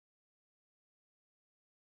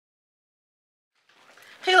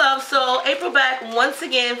Hey love, so April back once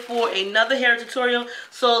again for another hair tutorial.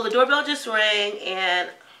 So the doorbell just rang and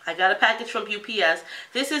I got a package from UPS.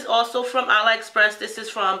 This is also from Aliexpress. This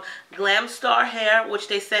is from Glam Hair, which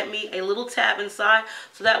they sent me a little tab inside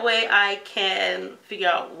so that way I can figure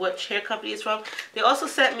out which hair company it's from. They also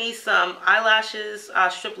sent me some eyelashes,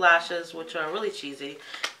 strip lashes, which are really cheesy,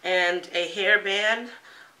 and a hairband.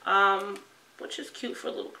 Which is cute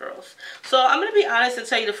for little girls. So I'm going to be honest and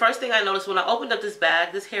tell you, the first thing I noticed when I opened up this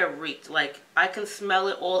bag, this hair reeked. Like, I can smell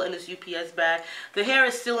it all in this UPS bag. The hair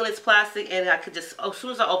is still in its plastic, and I could just, as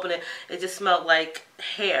soon as I opened it, it just smelled like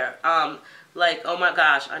hair. Like, oh my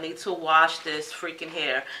gosh, I need to wash this freaking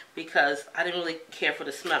hair because I didn't really care for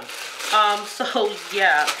the smell. So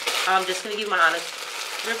yeah, I'm just going to give my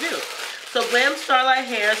honest review. So Glam Starlight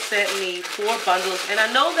Hair sent me 4 bundles, and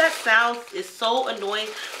I know that sound is so annoying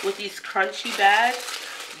with these crunchy bags,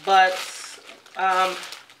 but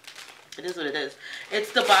it is what it is.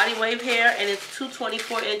 It's the body wave hair, and it's 2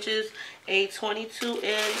 24 inches, a 22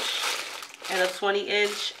 inch, and a 20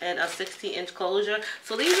 inch, and a 16 inch closure.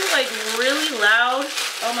 So these are like really loud.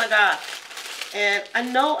 Oh my god. And I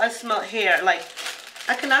know I smell hair. Like,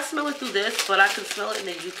 I cannot smell it through this, but I can smell it in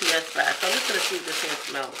the UPS bag. So I'm just going to see if this hair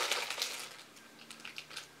smells.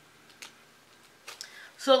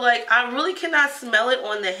 So, like, I really cannot smell it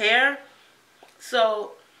on the hair.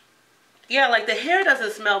 So, yeah, like, the hair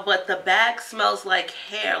doesn't smell, but the bag smells like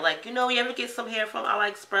hair. Like, you know, you ever get some hair from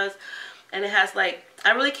Aliexpress, and it has, like,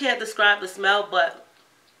 I really can't describe the smell, but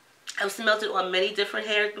I've smelled it on many different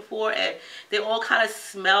hairs before, and they all kind of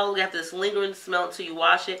smell. You have this lingering smell until you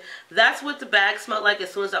wash it. That's what the bag smelled like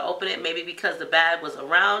as soon as I opened it, maybe because the bag was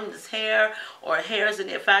around this hair, or hair's in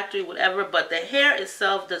their factory, whatever, but the hair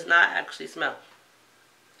itself does not actually smell.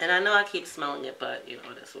 And I know I keep smelling it, but, you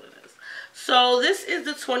know, that's what it is. So, this is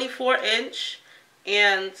the 24 inch.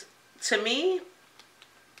 And, to me,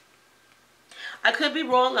 I could be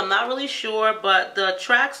wrong. I'm not really sure. But the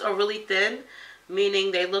tracks are really thin.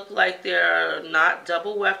 Meaning they look like they're not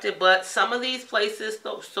double wefted. But some of these places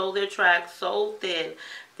sew their tracks so thin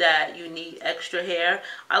that you need extra hair.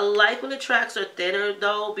 I like when the tracks are thinner,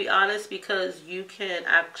 though, be honest. Because you can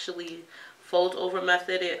actually fold over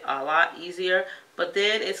method it a lot easier. But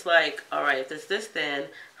then it's like, alright, if it's this thin,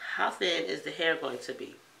 how thin is the hair going to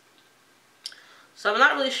be? So I'm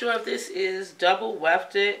not really sure if this is double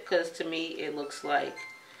wefted, because to me it looks like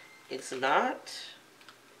it's not.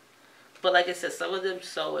 But like I said, some of them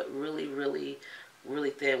sew it really, really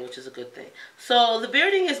thin, which is a good thing. So the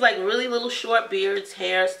bearding is like really little short beards,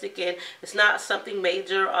 hair sticking. It's not something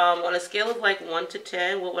major. On a scale of like 1 to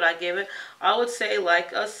 10, what would I give it? I would say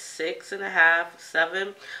like a 6.5,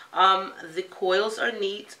 7. The coils are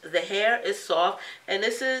neat. The hair is soft, and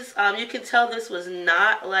this is you can tell this was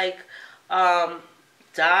not like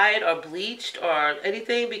dyed or bleached or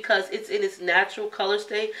anything, because it's in its natural color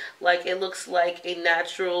state. Like, it looks like a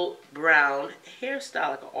natural brown hairstyle,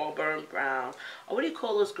 like an auburn brown, or what do you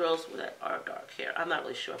call those girls that are dark hair? I'm not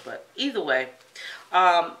really sure, but either way,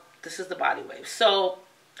 this is the body wave. So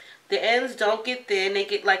the ends don't get thin. They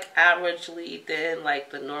get like averagely thin,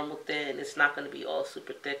 like the normal thin. It's not going to be all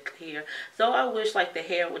super thick here. So I wish like the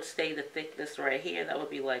hair would stay the thickness right here. That would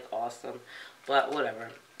be like awesome, but whatever.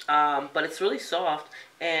 But it's really soft,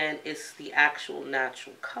 and it's the actual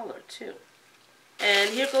natural color too. And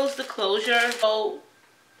here goes the closure. Oh,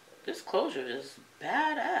 this closure is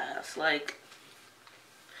badass. Like,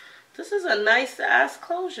 this is a nice ass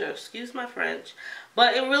closure, excuse my French.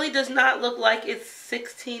 But it really does not look like it's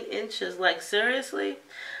 16 inches. Like, seriously?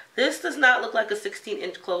 This does not look like a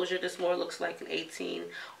 16-inch closure. This more looks like an 18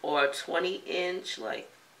 or a 20-inch, like,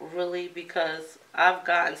 really, because I've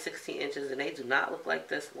gotten 16 inches and they do not look like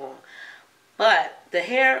this long. But the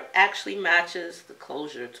hair actually matches the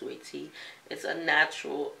closure to a T. It's a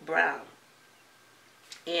natural brown.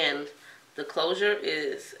 And the closure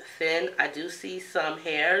is thin. I do see some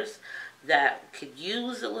hairs that could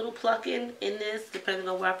use a little plucking in this, depending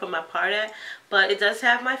on where I put my part at. But it does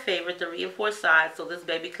have my favorite, the reinforced side, so this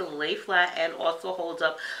baby can lay flat and also holds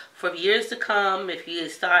up for years to come if you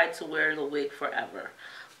decide to wear the wig forever.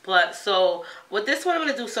 But so with this one, I'm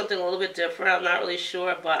going to do something a little bit different. I'm not really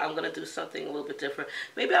sure, but I'm going to do something a little bit different.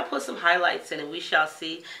 Maybe I'll put some highlights in it, we shall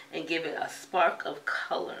see, and give it a spark of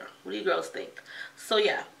color. What do you girls think? So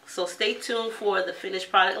yeah, so stay tuned for the finished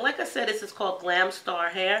product. And like I said, this is called Glam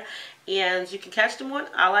Hair, and you can catch them on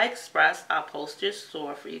Aliexpress. I'll post your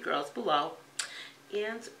store for you girls below.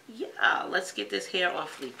 And yeah, let's get this hair on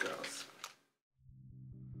fleek, girls.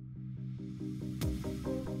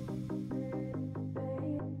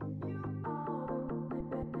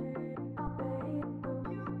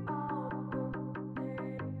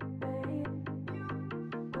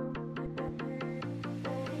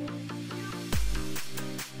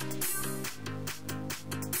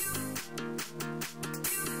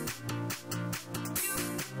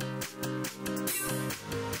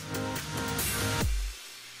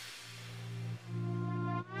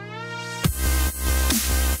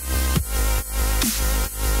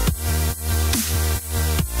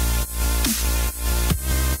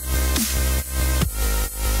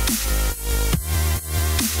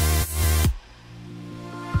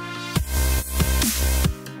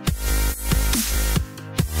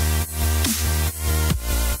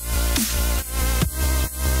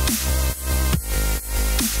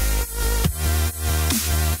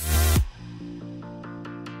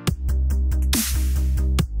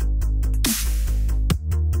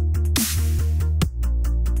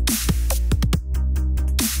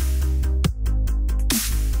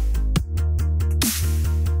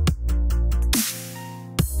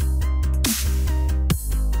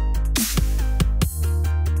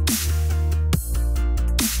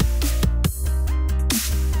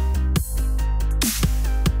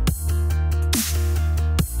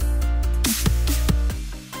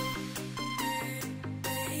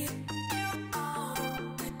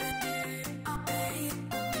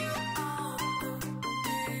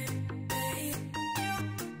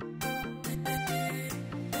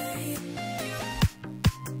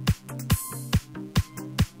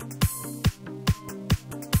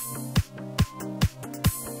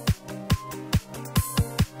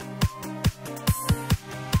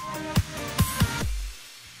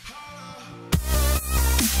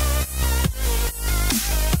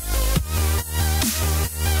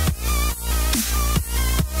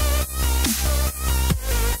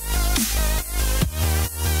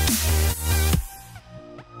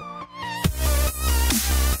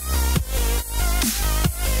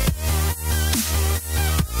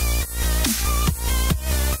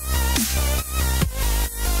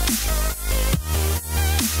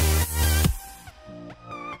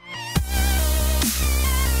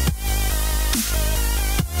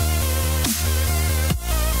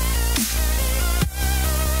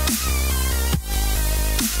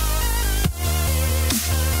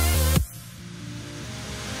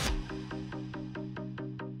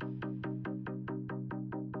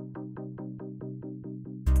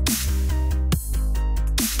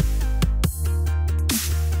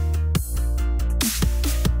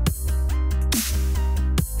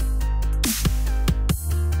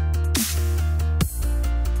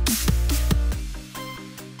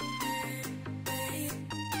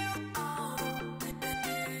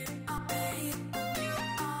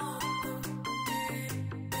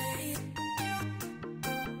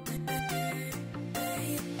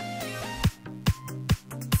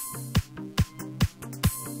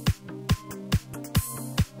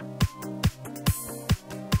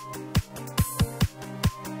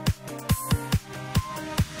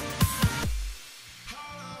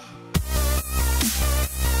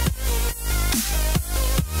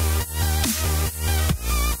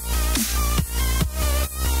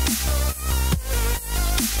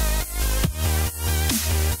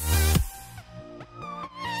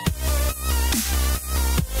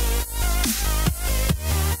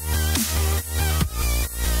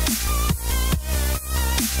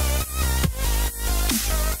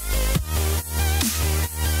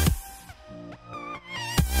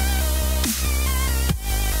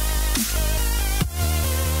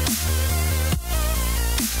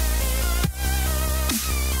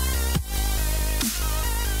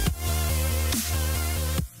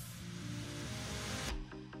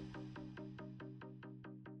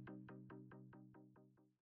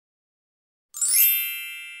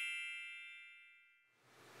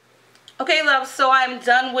 Okay, love, so I'm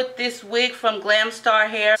done with this wig from Glam Star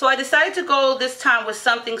Hair. So I decided to go this time with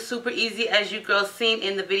something super easy, as you girls seen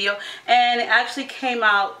in the video, and it actually came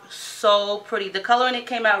out so pretty. The color in it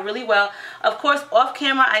came out really well. Of course, off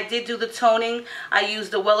camera I did do the toning. I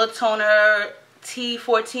used the Wella Toner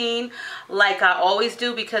T14 like I always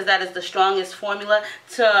do, because that is the strongest formula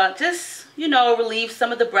to just, you know, relieve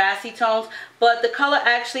some of the brassy tones. But the color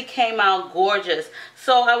actually came out gorgeous.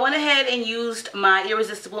 So I went ahead and used my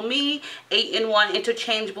Irresistible Me 8-in-1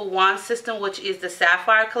 interchangeable wand system, which is the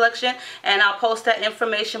Sapphire collection, and I'll post that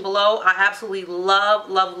information below. I absolutely love,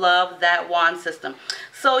 love, love that wand system.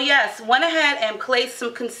 So yes, went ahead and placed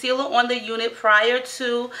some concealer on the unit prior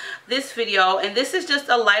to this video, and this is just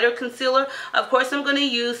a lighter concealer. Of course, I'm going to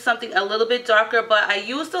use something a little bit darker, but I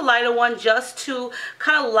used the lighter one just to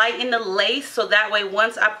kind of lighten the lace, so that way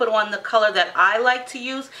once I put on the color that I like to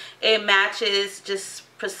use, it matches just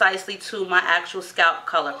precisely to my actual scalp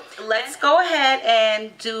color. Let's go ahead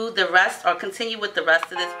and do the rest, or continue with the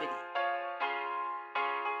rest of this video.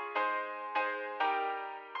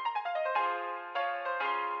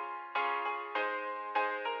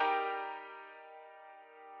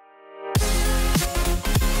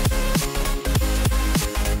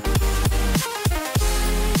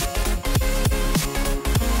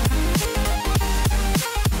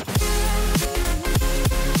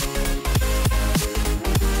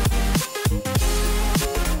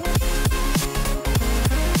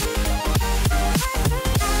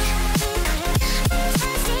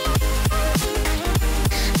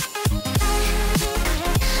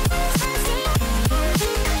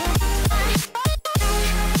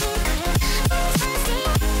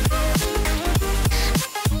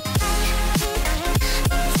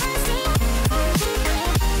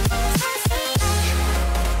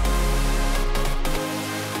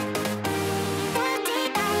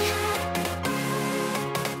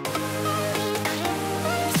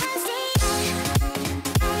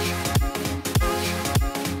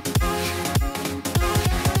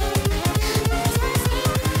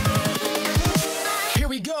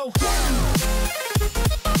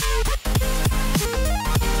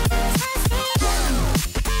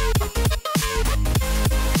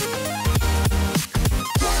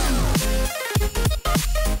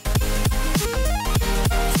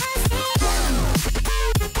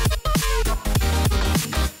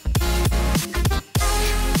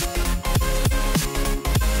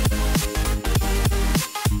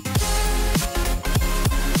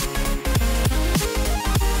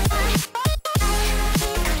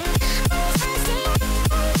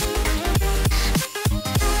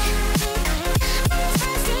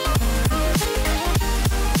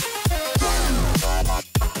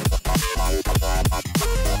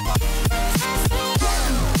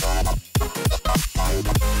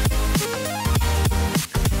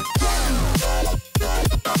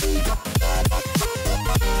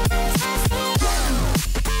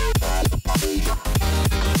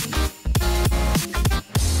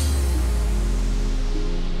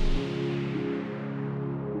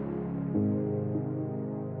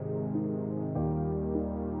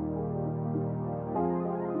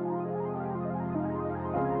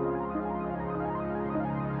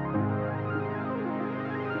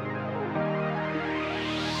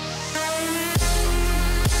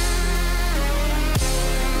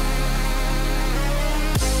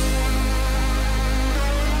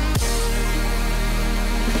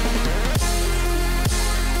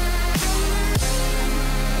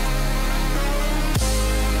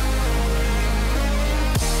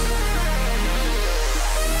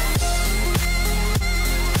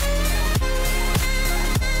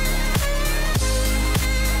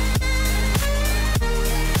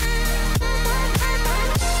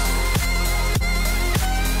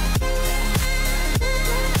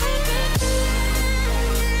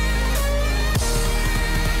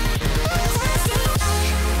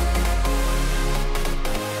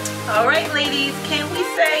 Alright ladies, can we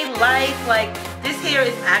say life? Like, this hair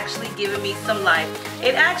is actually giving me some life.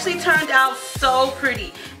 It actually turned out so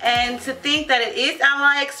pretty. And to think that it is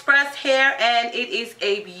Aliexpress hair, and it is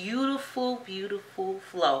a beautiful, beautiful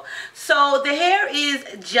flow. So the hair is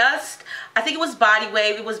just, I think it was body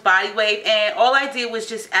wave. It was body wave, and all I did was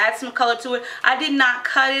just add some color to it. I did not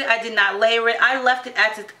cut it. I did not layer it. I left it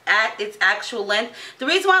at its actual length. The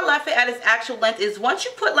reason why I left it at its actual length is once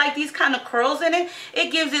you put like these kind of curls in it,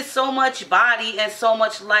 it gives it so much body and so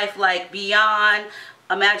much life, like beyond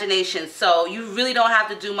imagination, so you really don't have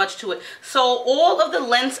to do much to it. So all of the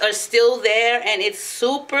lengths are still there, and it's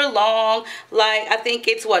super long. Like, I think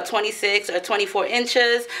it's what, 26 or 24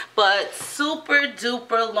 inches, but super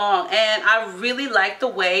duper long, and I really like the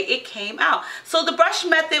way it came out. So the brush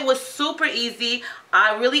method was super easy.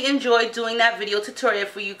 I really enjoyed doing that video tutorial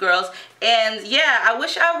for you girls, and yeah, I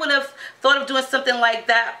wish I would have thought of doing something like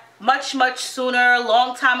that much sooner, a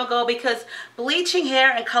long time ago, because bleaching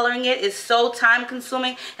hair and coloring it is so time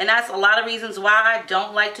consuming, and that's a lot of reasons why I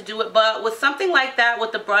don't like to do it. But with something like that,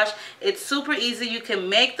 with the brush, it's super easy. You can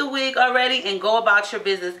make the wig already and go about your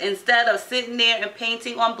business instead of sitting there and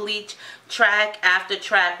painting on bleach track after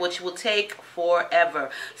track, which will take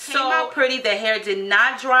forever. So came out pretty. The hair did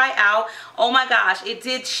not dry out. Oh my gosh, it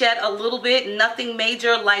did shed a little bit, nothing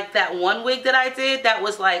major like that one wig that I did that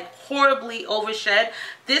was like horribly overshed.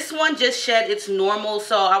 This one just shed its normal,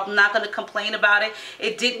 so I'm not going to complain about it.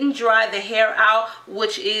 It didn't dry the hair out,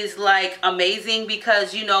 which is like amazing,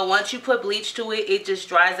 because you know, once you put bleach to it, it just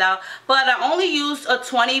dries out. But I only used a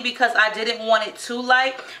 20 because I didn't want it too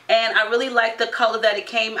light, and I really liked the color that it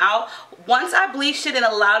came out. Once I bleached it and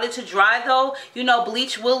allowed it to dry though, you know,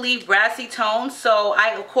 bleach will leave brassy tones, so I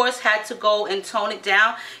of course had to go and tone it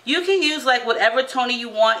down. You can use like whatever toner you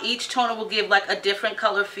want. Each toner will give like a different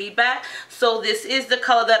color feedback. So this is the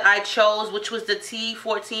color that I chose, which was the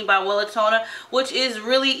T14 by Wella toner, which is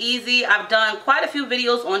really easy. I've done quite a few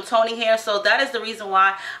videos on toning hair, so that is the reason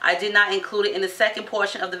why I did not include it in the second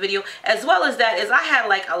portion of the video. As well as that is I had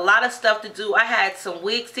like a lot of stuff to do. I had some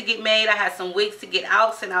wigs to get made. I had some wigs to get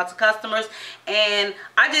out, sent out to customers, and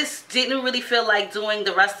I just didn't really feel like doing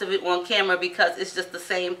the rest of it on camera because it's just the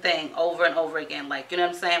same thing over and over again, like, you know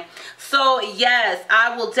what I'm saying? So yes,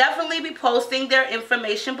 I will definitely be posting their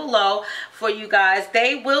information below for you guys.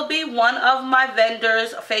 They will be one of my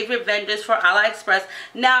vendors, favorite vendors for Aliexpress.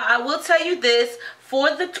 Now I will tell you this, for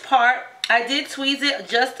the part, I did tweeze it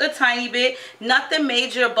just a tiny bit, nothing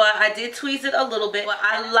major, but I did tweeze it a little bit. But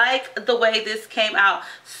I like the way this came out.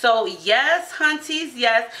 So yes, hunties,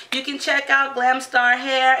 yes, you can check out Glam Star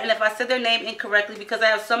Hair, and if I said their name incorrectly, because I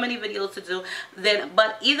have so many videos to do, then,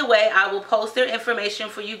 but either way, I will post their information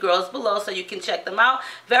for you girls below so you can check them out.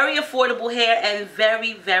 Very affordable hair and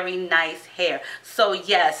very, very nice hair. So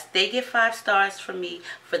yes, they get 5 stars from me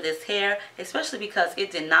for this hair, especially because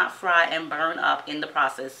it did not fry and burn up in the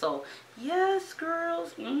process. So yes,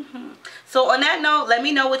 girls. So on that note, let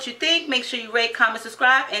me know what you think. Make sure you rate, comment,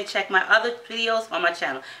 subscribe, and check my other videos on my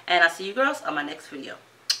channel. And I'll see you girls on my next video.